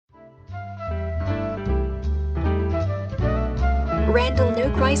Randall New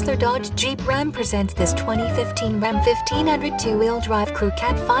Chrysler Dodge Jeep Ram presents this 2015 Ram 1500 two-wheel drive crew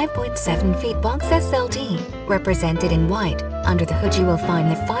cab 5.7 feet box SLT. Represented in white, under the hood you will find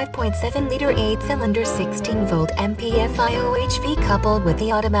the 5.7-liter 8-cylinder 16-volt MPFI coupled with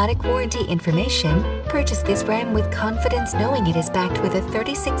the automatic warranty information. Purchase this Ram with confidence knowing it is backed with a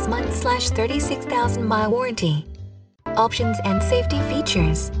 36-month/36,000-mile warranty. Options and safety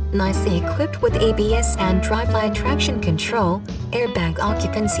features: nicely equipped with ABS and driveline traction control, airbag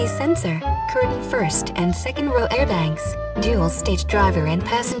occupancy sensor, curtain first and second row airbags, dual-stage driver and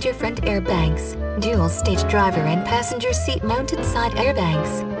passenger front airbags, dual-stage driver and passenger seat mounted side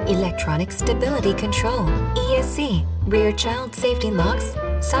airbags, electronic stability control, ESC, rear child safety locks,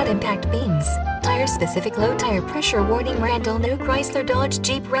 side impact beams, tire-specific low tire pressure warning. Randall New Chrysler Dodge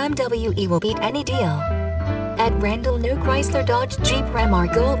Jeep Ram WE will beat any deal. At Randall New Chrysler Dodge Jeep Ram, our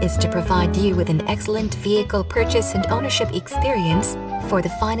goal is to provide you with an excellent vehicle purchase and ownership experience. For the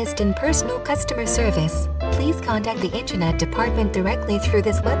finest in personal customer service, please contact the Internet department directly through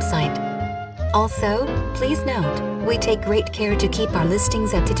this website. Also, please note, we take great care to keep our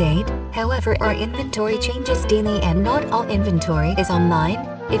listings up to date. However, our inventory changes daily and not all inventory is online.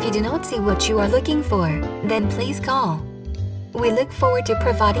 If you do not see what you are looking for, then please call. We look forward to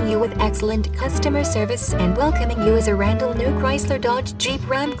providing you with excellent customer service and welcoming you as a Randall New Chrysler Dodge Jeep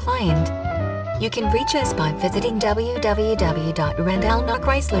Ram client. You can reach us by visiting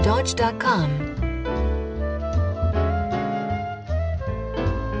www.randallnewchryslerdodge.com.